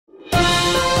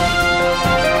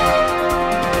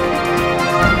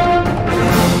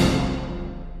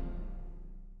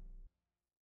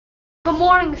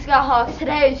morning, Skyhawks.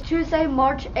 Today is Tuesday,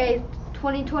 March 8th,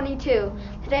 2022.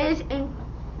 Today is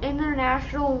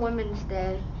International Women's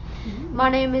Day. My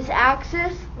name is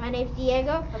Axis. My name's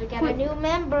Diego, and we got a new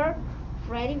member,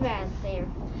 Freddie Vance there.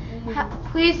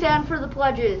 Please stand for the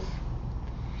pledges.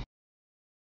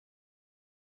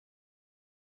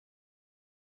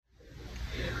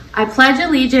 I pledge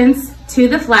allegiance to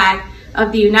the flag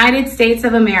of the United States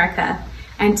of America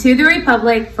and to the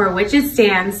republic for which it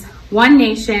stands, one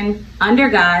nation, under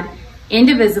God,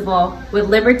 indivisible, with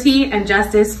liberty and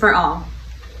justice for all.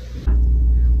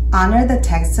 Honor the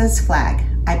Texas flag.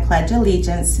 I pledge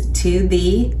allegiance to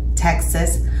the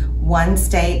Texas, one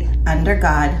state, under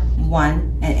God,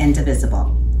 one and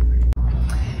indivisible.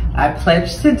 I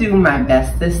pledge to do my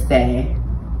best this day,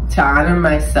 to honor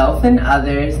myself and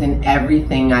others in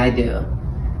everything I do,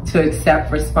 to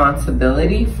accept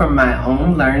responsibility for my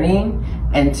own learning,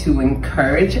 and to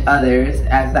encourage others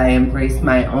as I embrace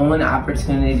my own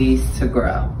opportunities to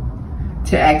grow,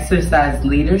 to exercise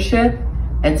leadership,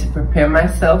 and to prepare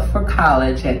myself for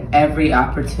college at every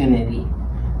opportunity.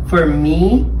 For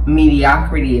me,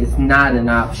 mediocrity is not an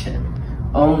option.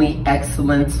 Only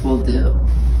excellence will do.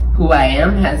 Who I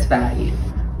am has value.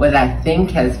 What I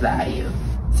think has value.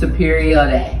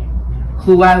 Superiority.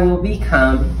 Who I will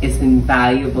become is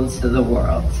invaluable to the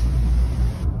world.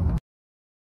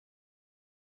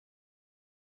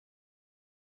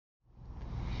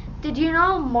 Did you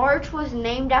know March was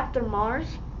named after Mars?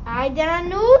 I didn't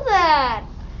know that.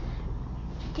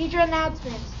 Teacher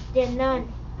announcements. There are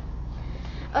none.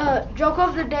 Joke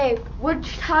of the day.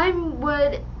 Which time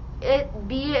would it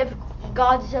be if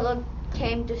Godzilla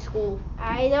came to school?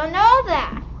 I don't know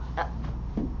that.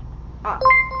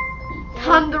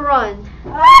 Time to run.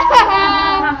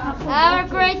 Have a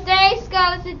great day,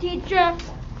 scholarship teacher.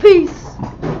 Peace.